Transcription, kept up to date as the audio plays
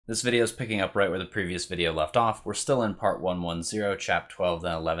This video is picking up right where the previous video left off. We're still in part 110, chap 12,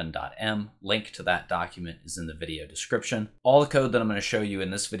 then 11.m. Link to that document is in the video description. All the code that I'm going to show you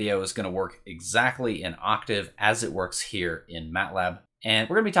in this video is going to work exactly in Octave as it works here in Matlab. And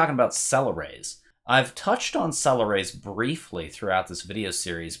we're going to be talking about cell arrays. I've touched on cell arrays briefly throughout this video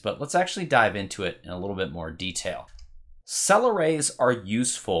series, but let's actually dive into it in a little bit more detail. Cell arrays are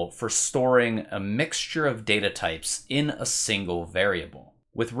useful for storing a mixture of data types in a single variable.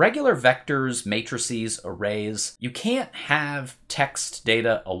 With regular vectors, matrices, arrays, you can't have text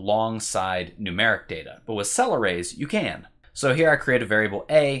data alongside numeric data, but with cell arrays, you can. So here I create a variable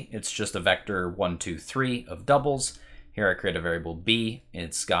A, it's just a vector 1, 2, 3 of doubles. Here I create a variable B,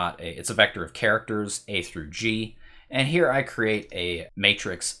 it's a vector of characters A through G. And here I create a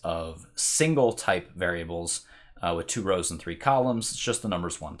matrix of single type variables with 2 rows and 3 columns. It's just the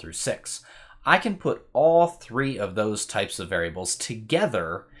numbers 1 through 6. I can put all 3 of those types of variables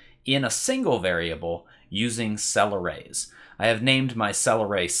together in a single variable using cell arrays. I have named my cell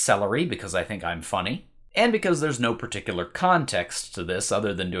array celery because I think I'm funny, and because there's no particular context to this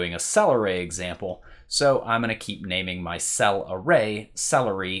other than doing a cell array example, so I'm going to keep naming my cell array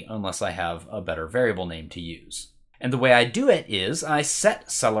celery unless I have a better variable name to use. And the way I do it is I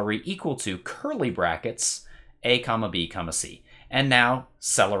set celery equal to curly brackets A, B, C. And now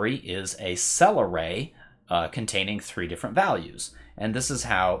celery is a cell array containing 3 different values. And this is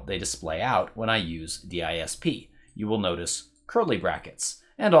how they display out when I use DISP. You will notice curly brackets.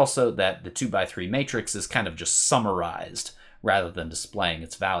 And also that the 2x3 matrix is kind of just summarized rather than displaying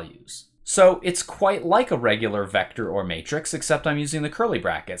its values. So it's quite like a regular vector or matrix, except I'm using the curly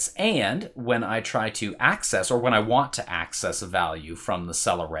brackets. And when I try to access, or when I want to access a value from the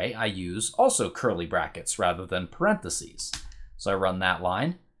cell array, I use also curly brackets rather than parentheses. So I run that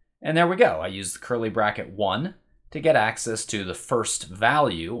line, and there we go. I use the curly bracket 1 to get access to the first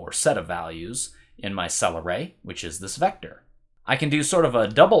value or set of values in my cell array, which is this vector. I can do sort of a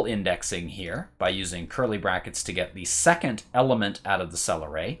double indexing here by using curly brackets to get the second element out of the cell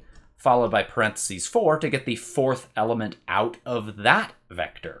array, followed by parentheses 4 to get the 4th element out of that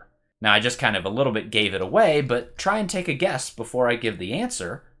vector. Now I just kind of a little bit gave it away, but try and take a guess before I give the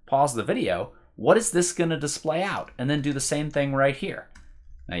answer. Pause the video. What is this going to display out? And then do the same thing right here.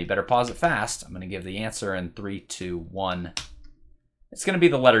 Now you better pause it fast. I'm going to give the answer in 3, 2, 1. It's going to be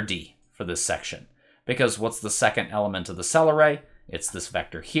the letter D for this section. Because what's the second element of the cell array? It's this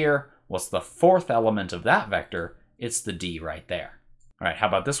vector here. What's the 4th element of that vector? It's the D right there. All right, how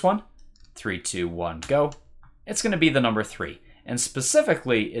about this one? 3, 2, 1, go. It's going to be the number 3. And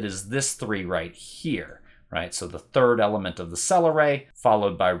specifically, it is this 3 right here. Right, so the 3rd element of the cell array,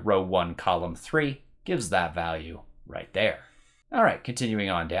 followed by row 1, column 3, gives that value right there. All right, continuing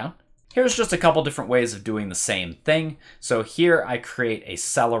on down. Here's just a couple different ways of doing the same thing. So here I create a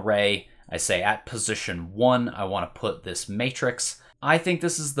cell array. I say at position 1, I want to put this matrix. I think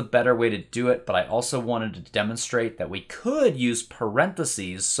this is the better way to do it, but I also wanted to demonstrate that we could use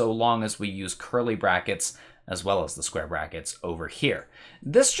parentheses so long as we use curly brackets as well as the square brackets over here.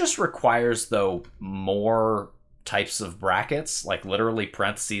 This just requires, though, more types of brackets, like literally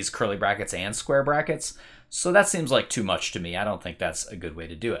parentheses, curly brackets, and square brackets. So that seems like too much to me. I don't think that's a good way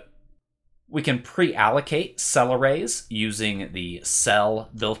to do it. We can pre-allocate cell arrays using the cell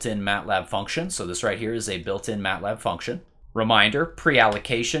built-in Matlab function. So this right here is a built-in Matlab function. Reminder,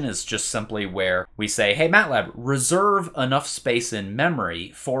 pre-allocation is just simply where we say, hey Matlab, reserve enough space in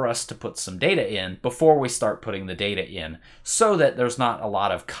memory for us to put some data in before we start putting the data in, so that there's not a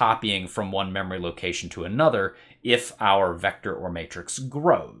lot of copying from one memory location to another if our vector or matrix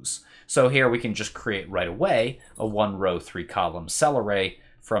grows. So here we can just create right away a 1 row, 3 column cell array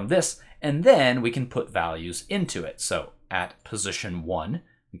from this, and then we can put values into it. So at position 1,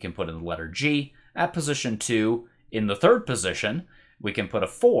 we can put in the letter G. At position 2, in the 3rd position, we can put a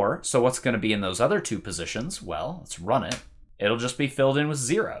 4. So what's going to be in those other 2 positions? Well, let's run it. It'll just be filled in with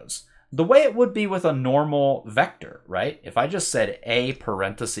zeros. The way it would be with a normal vector, right? If I just said A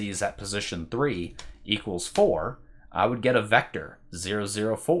parentheses at position 3 equals 4, I would get a vector 0,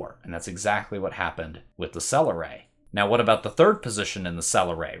 0, 4. And that's exactly what happened with the cell array. Now, what about the 3rd position in the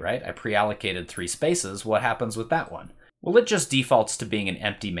cell array, right? I pre-allocated 3 spaces. What happens with that one? Well, it just defaults to being an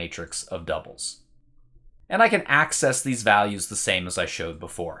empty matrix of doubles. And I can access these values the same as I showed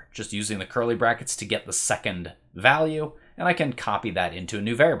before, just using the curly brackets to get the second value, and I can copy that into a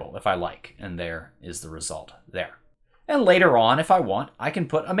new variable if I like, and there is the result there. And later on, if I want, I can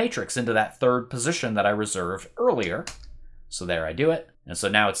put a matrix into that 3rd position that I reserved earlier. So there I do it. And so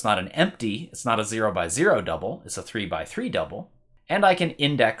now it's not an empty, it's not a 0 by 0 double, it's a 3 by 3 double. And I can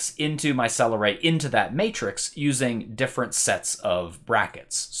index into my cell array into that matrix using different sets of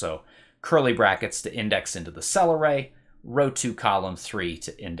brackets. So curly brackets to index into the cell array, row 2, column 3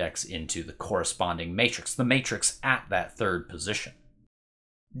 to index into the corresponding matrix, the matrix at that third position.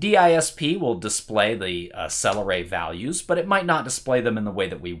 DISP will display the cell array values, but it might not display them in the way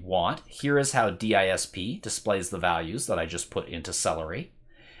that we want. Here is how DISP displays the values that I just put into cell array.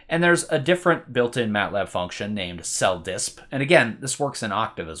 And there's a different built-in Matlab function named celldisp. And again, this works in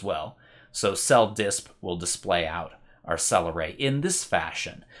Octave as well. So celldisp will display out our cell array in this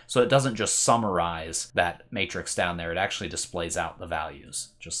fashion. So it doesn't just summarize that matrix down there, it actually displays out the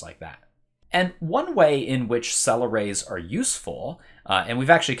values, just like that. And one way in which cell arrays are useful, and we've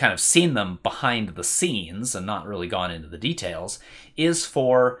actually kind of seen them behind the scenes and not really gone into the details, is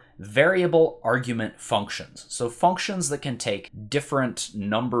for variable argument functions. So functions that can take different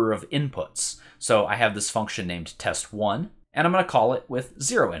number of inputs. So I have this function named test1, and I'm going to call it with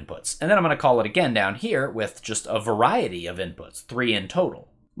 0 inputs. And then I'm going to call it again down here with just a variety of inputs, 3 in total.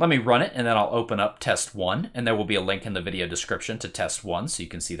 Let me run it, and then I'll open up test1, and there will be a link in the video description to test1, so you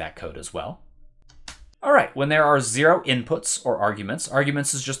can see that code as well. All right, when there are 0 inputs or arguments,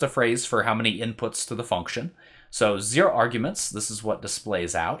 arguments is just a phrase for how many inputs to the function. So 0 arguments, this is what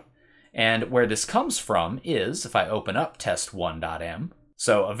displays out. And where this comes from is, if I open up test1.m,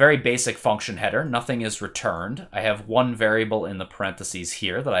 so a very basic function header, nothing is returned. I have one variable in the parentheses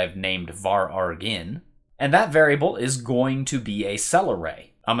here that I have named var_argin, and that variable is going to be a cell array.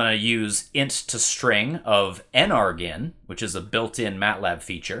 I'm going to use int to string of nargin, which is a built-in Matlab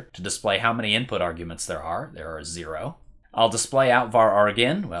feature, to display how many input arguments there are. There are 0. I'll display out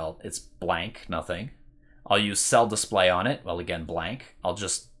var_argin. Well, it's blank, nothing. I'll use cell display on it. Well, again, blank. I'll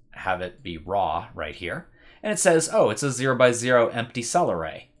just have it be raw right here. And it says, oh, it's a 0 by 0 empty cell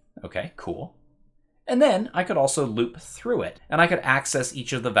array. Okay, cool. And then I could also loop through it, and I could access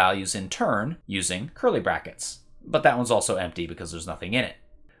each of the values in turn using curly brackets. But that one's also empty because there's nothing in it.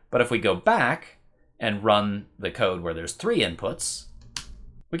 But if we go back and run the code where there's 3 inputs,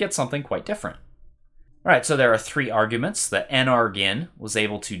 we get something quite different. All right, so there are 3 arguments. The nargin was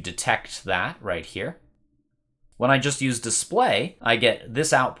able to detect that right here. When I just use display, I get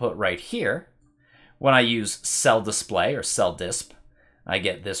this output right here. When I use cell display or celldisp, I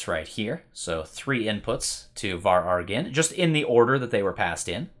get this right here. So 3 inputs to var_argin, just in the order that they were passed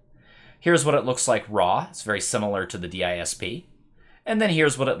in. Here's what it looks like raw. It's very similar to the DISP. And then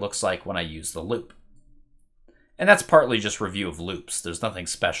here's what it looks like when I use the loop. And that's partly just review of loops. There's nothing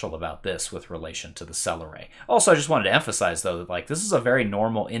special about this with relation to the cell array. Also, I just wanted to emphasize, though, that this is a very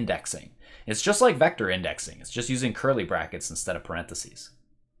normal indexing. It's just like vector indexing. It's just using curly brackets instead of parentheses.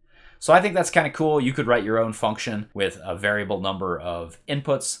 So I think that's kind of cool. You could write your own function with a variable number of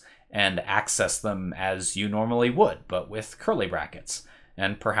inputs and access them as you normally would, but with curly brackets,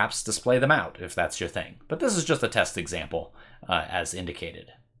 and perhaps display them out if that's your thing. But this is just a test example as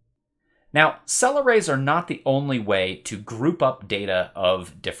indicated. Now, cell arrays are not the only way to group up data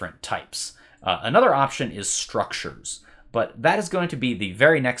of different types. Another option is structures, but that is going to be the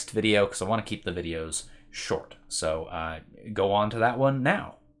very next video because I want to keep the videos short. So go on to that one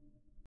now.